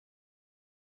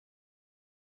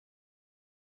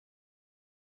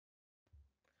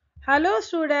Hello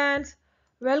students,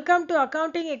 welcome to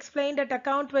Accounting Explained at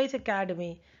Accountwise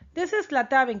Academy. This is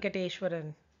Lata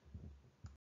Venkateshwaran.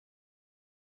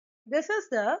 This is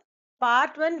the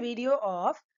part 1 video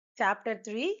of chapter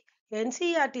 3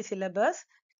 NCERT syllabus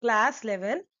class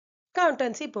 11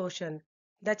 accountancy portion.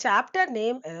 The chapter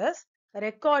name is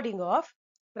Recording of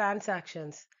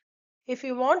Transactions. If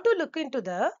you want to look into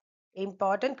the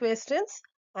important questions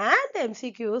and the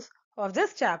MCQs of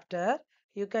this chapter,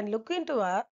 you can look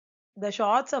into the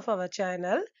shorts of our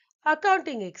channel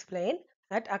Accounting Explained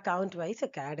at Accountwise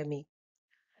Academy.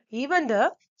 Even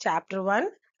the chapter 1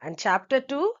 and chapter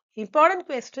 2 important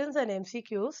questions and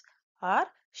MCQs are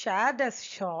shared as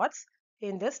shorts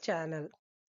in this channel.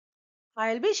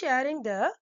 I'll be sharing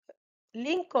the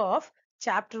link of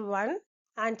chapter 1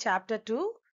 and chapter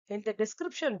 2 in the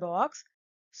description box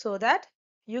so that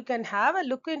you can have a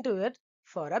look into it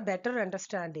for a better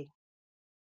understanding.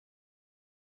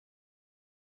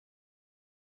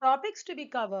 Topics to be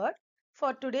covered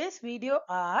for today's video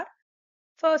are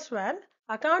first one,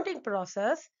 accounting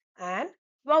process and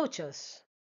vouchers.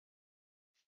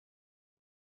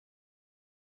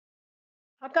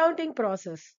 Accounting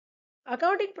process.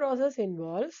 Accounting process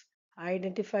involves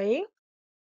identifying.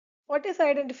 What is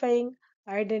identifying?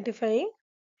 Identifying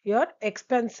your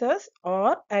expenses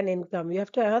or an income. You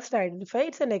have to first identify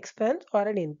it's an expense or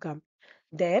an income.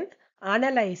 Then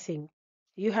analyzing.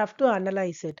 You have to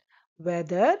analyze it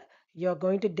whether you're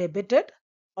going to debit it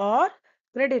or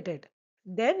credit it.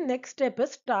 Then next step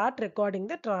is start recording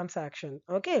the transaction.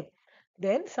 Okay.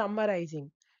 Then summarizing.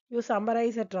 You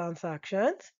summarize the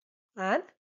transactions and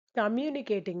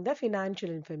communicating the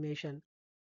financial information.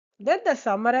 Then the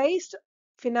summarized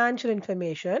financial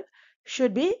information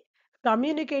should be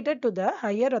communicated to the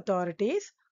higher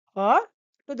authorities or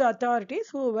to the authorities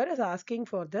whoever is asking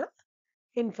for the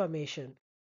information.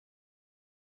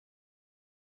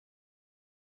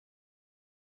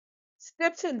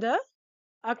 Steps in the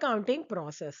accounting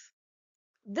process.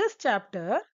 This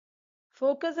chapter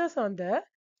focuses on the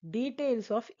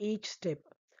details of each step,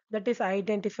 that is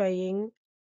identifying,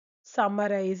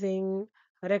 summarizing,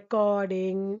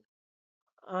 recording,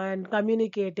 and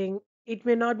communicating. It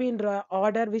may not be in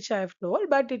order which I have told,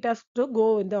 but it has to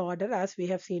go in the order as we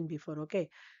have seen before. Okay.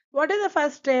 What is the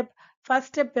first step? First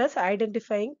step is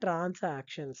identifying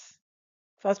transactions.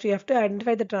 First, we have to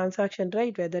identify the transaction,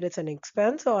 right? Whether it's an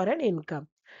expense or an income.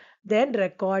 Then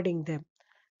recording them.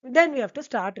 Then we have to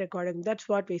start recording. That's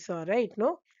what we saw, right?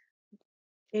 No?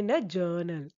 In a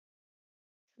journal.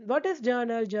 What is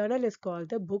journal? Journal is called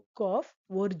the book of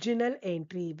original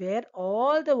entry, where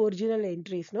all the original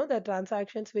entries, no, the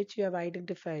transactions which you have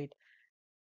identified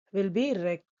will be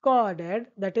recorded.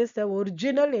 That is, the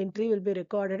original entry will be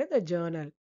recorded in the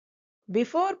journal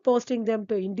before posting them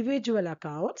to individual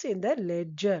accounts in the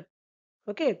ledger.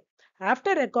 Okay.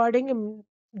 After recording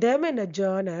them in a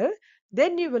journal,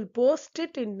 then you will post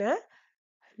it in a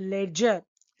ledger.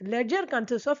 Ledger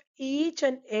consists of each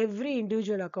and every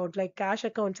individual account, like cash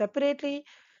account separately,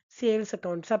 sales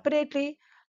account separately,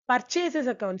 purchases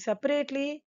account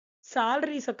separately,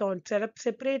 salaries account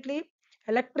separately,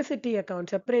 electricity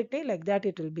account separately, like that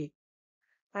it will be.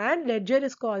 And ledger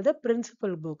is called the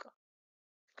principal book.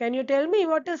 Can you tell me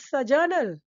what is a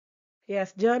journal?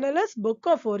 Yes, journal is book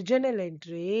of original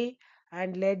entry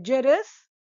and ledger is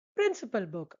principal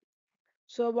book.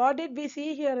 So what did we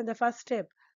see here in the first step?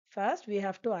 First, we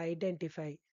have to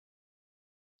identify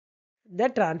the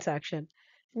transaction.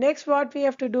 Next, what we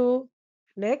have to do?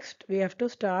 Next, we have to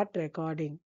start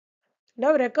recording.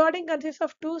 Now, recording consists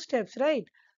of two steps, right?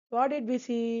 What did we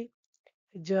see?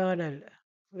 Journal.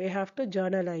 We have to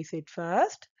journalize it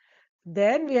first.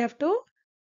 Then we have to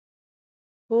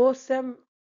post them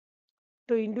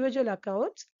to individual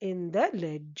accounts in the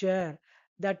ledger.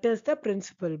 That is the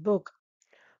principal book.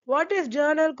 What is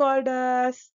journal called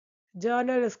as?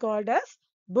 Journal is called as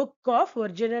book of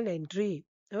original entry.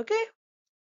 Okay.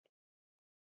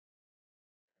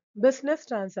 Business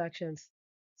transactions.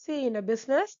 See, in a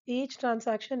business, each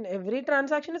transaction, every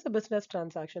transaction is a business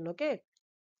transaction. Okay.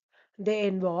 They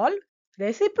involve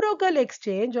reciprocal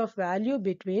exchange of value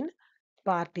between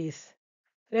parties.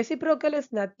 Reciprocal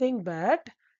is nothing but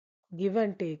give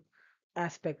and take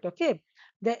aspect. Okay.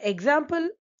 The example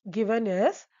given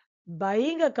is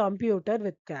buying a computer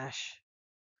with cash.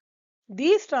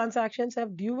 These transactions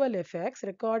have dual effects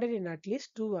recorded in at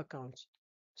least two accounts.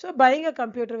 So, buying a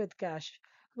computer with cash.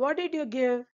 What did you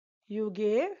give? You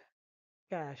gave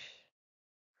cash.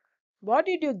 What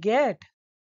did you get?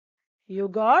 You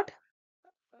got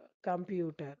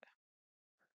computer.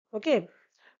 Okay.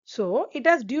 So, it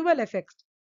has dual effects.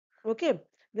 Okay.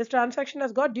 This transaction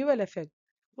has got dual effect.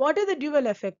 What is the dual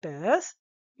effect is?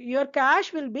 your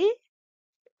cash will be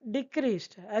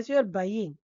decreased as you are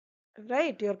buying,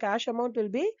 right? Your cash amount will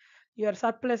be, your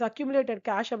surplus accumulated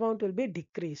cash amount will be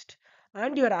decreased,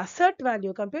 and your asset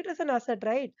value, computer is an asset,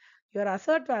 right? Your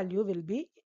asset value will be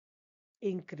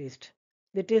increased.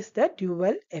 That is the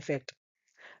dual effect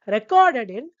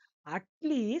recorded in at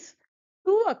least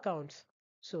two accounts.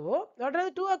 So what are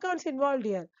the two accounts involved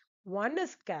here? One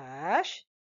is cash,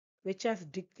 which has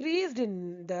decreased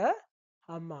in the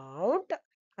amount,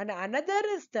 and another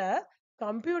is the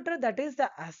computer, that is the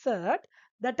asset,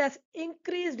 that has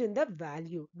increased in the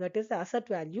value, that is the asset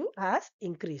value has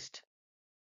increased.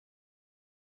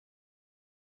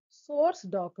 Source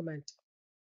document.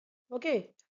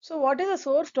 Okay, so what is the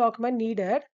source document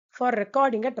needed for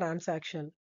recording a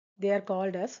transaction? They are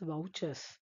called as vouchers.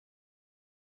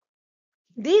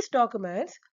 These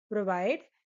documents provide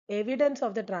evidence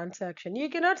of the transaction. You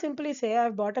cannot simply say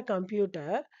I've bought a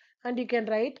computer and you can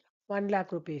write 1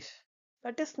 lakh rupees.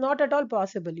 That is not at all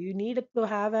possible. You need to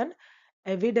have an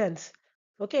evidence,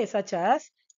 okay, such as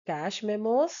cash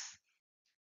memos,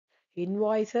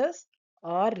 invoices,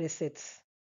 or receipts.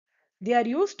 They are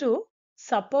used to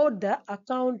support the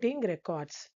accounting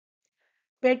records.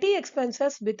 Petty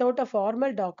expenses without a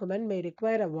formal document may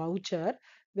require a voucher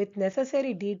with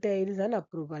necessary details and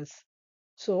approvals.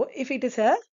 So, if it is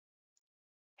a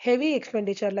heavy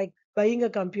expenditure like buying a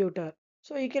computer,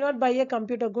 so you cannot buy a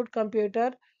computer, good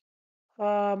computer,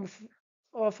 or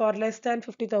for less than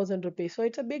 50,000 rupees. So,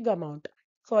 it's a big amount.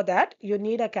 For that, you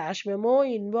need a cash memo,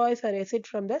 invoice, or receipt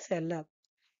from the seller.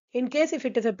 In case if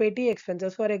it is a petty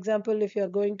expenses, for example, if you are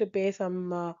going to pay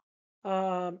some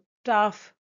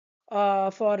staff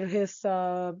for his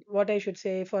what I should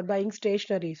say, for buying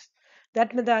stationaries,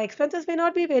 that the expenses may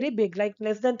not be very big, like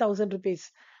less than 1,000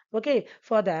 rupees. Okay,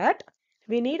 for that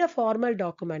we need a formal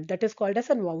document that is called as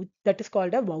that is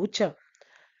called a voucher,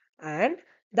 and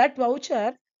that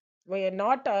voucher, we are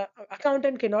not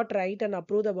accountant cannot write and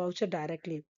approve the voucher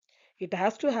directly. It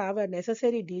has to have a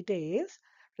necessary details,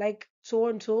 like so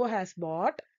and so has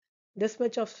bought this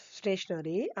much of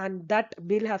stationery, and that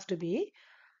bill has to be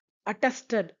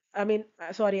attested,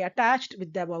 sorry, attached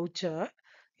with the voucher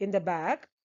in the back,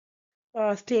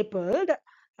 stapled,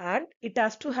 and it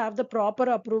has to have the proper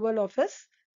approval of his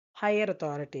higher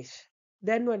authorities.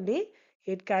 Then only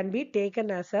it can be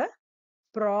taken as a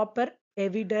proper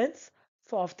evidence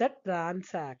of the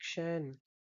transaction.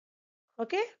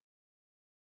 Okay.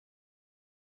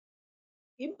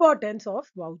 Importance of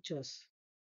vouchers.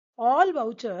 All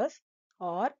vouchers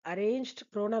are arranged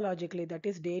chronologically, that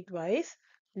is date wise,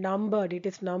 numbered. It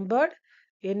is numbered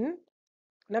in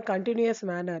a continuous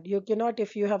manner. You cannot,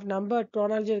 if you have numbered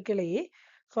chronologically,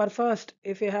 for first,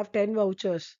 if you have 10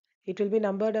 vouchers, it will be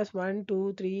numbered as 1,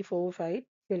 2, 3, 4, 5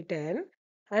 till 10.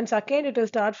 And second, it will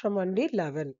start from only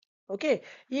 11. Okay.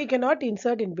 You cannot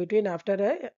insert in between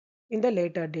after in the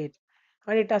later date.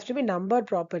 And it has to be numbered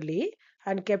properly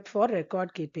and kept for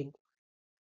record keeping.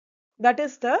 That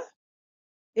is the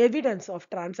evidence of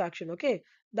transaction. Okay,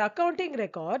 the accounting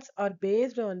records are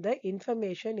based on the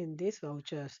information in these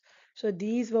vouchers. So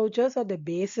these vouchers are the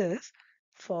basis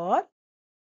for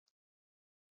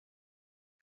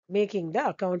making the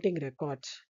accounting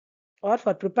records, or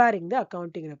for preparing the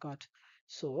accounting records.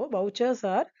 So vouchers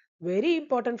are very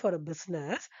important for a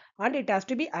business, and it has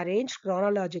to be arranged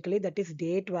chronologically, that is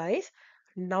date wise,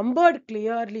 numbered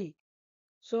clearly,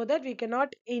 so that we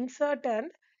cannot insert an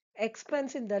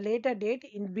expense in the later date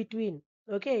in between.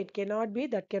 Okay, it cannot be,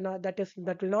 that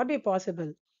will not be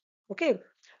possible. Okay,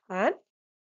 and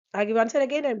once and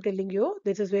again I'm telling you,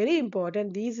 this is very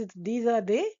important. These are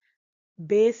the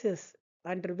basis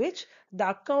under which the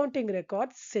accounting record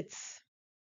sits,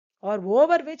 or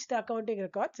over which the accounting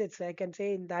record sits, I can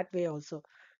say in that way also.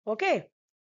 Okay.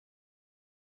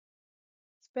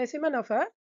 Specimen of a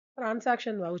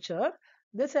transaction voucher.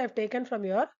 This I have taken from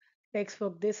your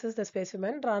textbook. This is the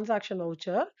specimen transaction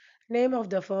voucher. Name of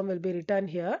the firm will be written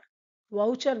here.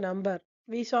 Voucher number.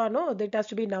 We saw, no, that has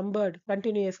to be numbered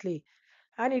continuously,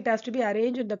 and it has to be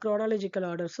arranged in the chronological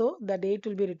order. So the date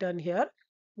will be written here.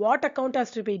 What account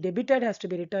has to be debited has to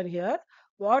be written here.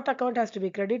 What account has to be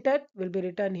credited will be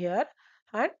written here.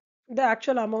 And the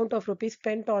actual amount of rupees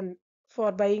spent on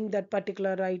for buying that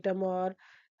particular item, or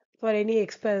for any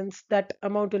expense, that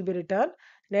amount will be written.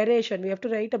 Narration, we have to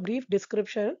write a brief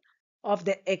description of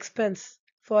the expense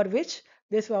for which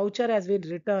this voucher has been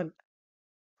returned.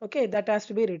 Okay, that has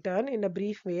to be written in a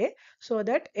brief way, so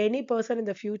that any person in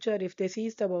the future, if they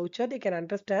sees the voucher, they can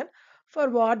understand for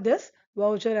what this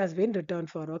voucher has been returned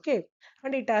for. Okay,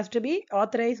 and it has to be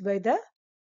authorized by the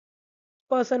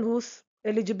person who's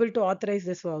eligible to authorize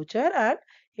this voucher, and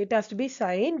it has to be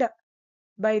signed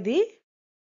by the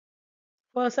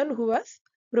person who has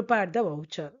prepared the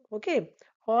voucher. Okay,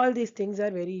 all these things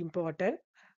are very important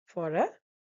for a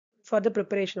for the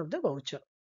preparation of the voucher.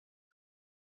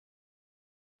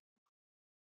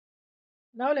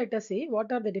 Now let us see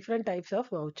what are the different types of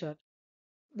voucher.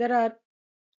 There are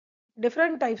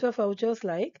different types of vouchers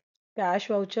like cash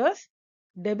vouchers,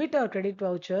 debit or credit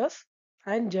vouchers,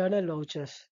 and journal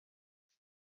vouchers.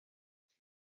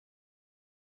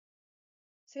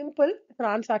 Simple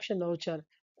transaction voucher.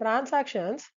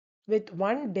 Transactions with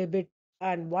one debit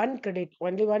and one credit,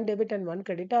 only one debit and one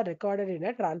credit are recorded in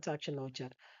a transaction voucher.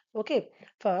 Okay,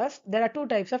 first there are two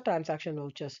types of transaction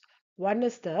vouchers. One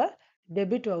is the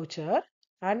debit voucher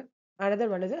and another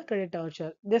one is a credit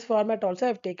voucher. This format also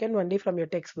I've taken only from your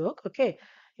textbook. Okay,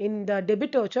 in the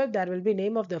debit voucher, there will be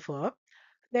name of the firm,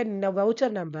 then the voucher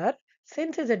number.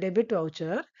 Since it's a debit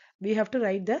voucher, we have to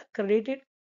write the credit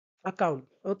account.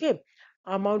 Okay,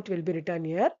 amount will be written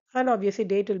here and obviously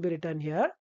date will be written here.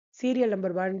 Serial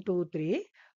number 1, 2, 3.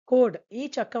 Code,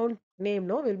 each account name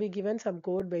no will be given some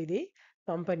code by the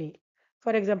company.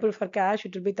 For example, for cash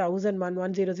it will be 1001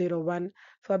 1001.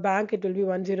 For bank it will be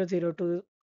 1002.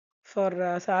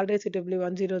 For salaries it will be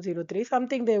 1003.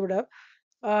 Something they would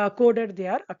have coded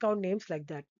their account names like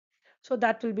that. So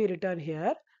that will be written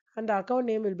here and the account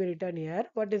name will be written here.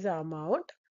 What is the amount?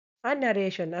 And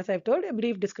narration, as I've told, a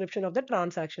brief description of the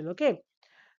transaction. Okay,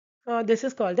 this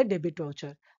is called the debit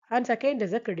voucher. And second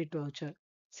is a credit voucher.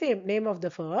 Same name of the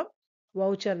firm,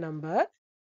 voucher number,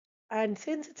 and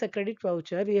since it's a credit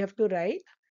voucher, we have to write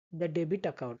the debit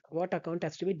account. What account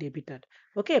has to be debited?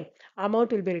 Okay,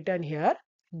 amount will be written here,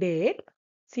 date,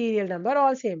 serial number,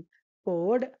 all same,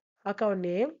 code, account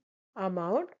name,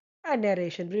 amount, and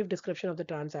narration, brief description of the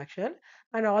transaction,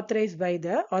 and authorized by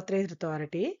the authorized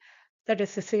authority. That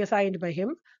is signed by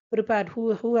him. Prepared,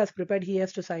 who has prepared, he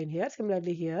has to sign here.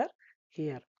 Similarly,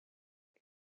 here.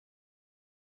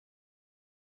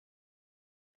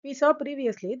 We saw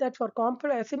previously that for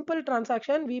a simple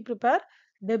transaction, we prepare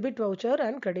debit voucher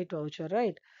and credit voucher,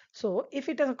 right? So if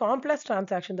it is a complex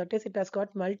transaction, that is, it has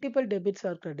got multiple debits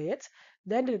or credits,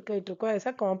 then it requires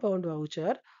a compound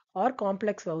voucher or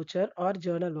complex voucher or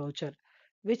journal voucher,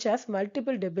 which has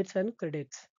multiple debits and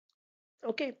credits.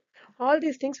 Okay, all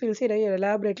these things we'll see very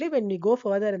elaborately when we go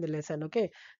further in the lesson.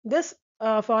 Okay, this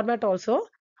format also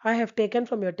I have taken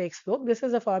from your textbook. This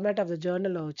is the format of the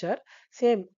journal voucher.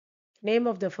 Same name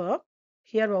of the firm,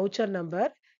 here voucher number,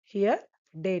 here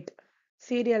date,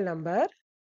 serial number,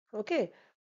 okay,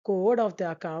 code of the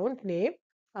account name,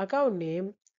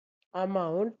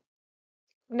 amount,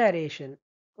 narration.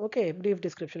 Okay, brief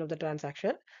description of the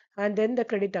transaction, and then the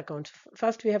credit accounts.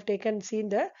 First, we have seen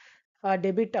the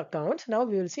debit accounts. Now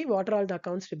we will see what are all the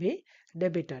accounts to be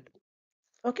debited.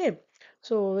 Okay,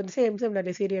 so the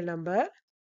similarly serial number,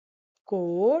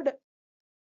 code,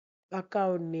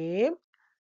 account name,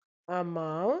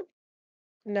 amount,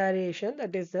 narration,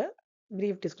 that is the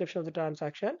brief description of the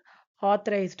transaction,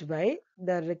 authorized by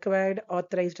the required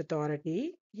authorized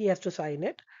authority, he has to sign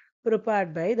it,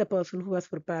 prepared by the person who has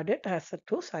prepared it has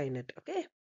to sign it. Okay.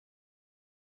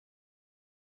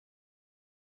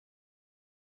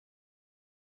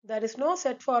 There is no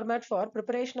set format for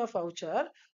preparation of voucher,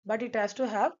 but it has to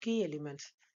have key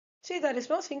elements. See, there is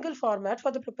no single format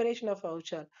for the preparation of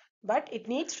voucher, but it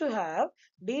needs to have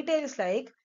details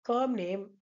like firm name,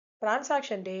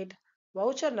 transaction date,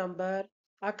 voucher number,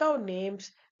 account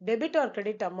names, debit or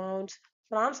credit amounts,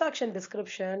 transaction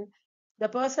description, the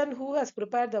person who has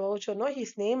prepared the voucher, know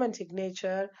his name and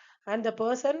signature, and the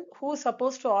person who is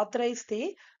supposed to authorize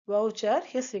the voucher,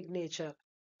 his signature.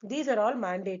 These are all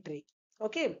mandatory.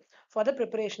 Okay, for the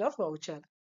preparation of voucher.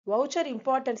 Voucher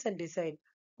importance and design.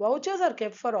 Vouchers are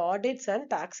kept for audits and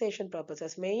taxation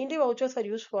purposes. Mainly vouchers are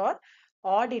used for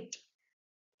audit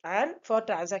and for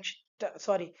taxation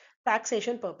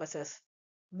purposes.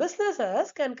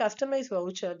 Businesses can customize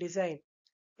voucher design.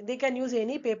 They can use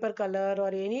any paper color or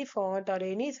any font or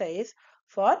any size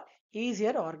for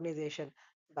easier organization.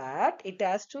 But it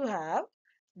has to have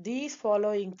these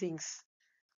following things: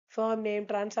 firm name,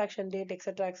 transaction date,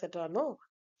 etc., no,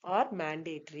 are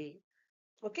mandatory.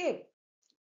 Okay,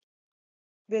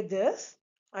 with this,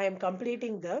 I am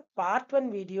completing the part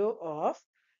 1 video of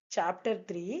chapter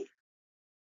 3,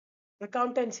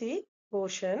 accountancy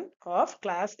portion of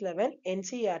class 11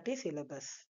 NCERT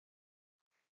syllabus.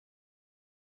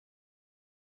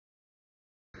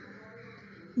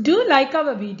 Do like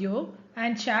our video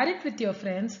and share it with your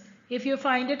friends if you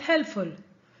find it helpful.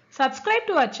 Subscribe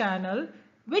to our channel,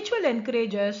 which will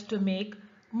encourage us to make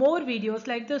more videos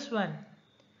like this one.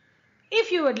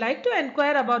 If you would like to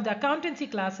inquire about the accountancy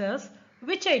classes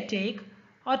which I take,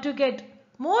 or to get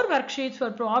more worksheets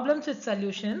for problems with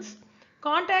solutions,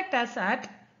 Contact us at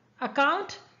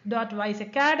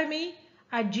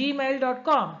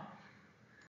account.wiseacademy@gmail.com.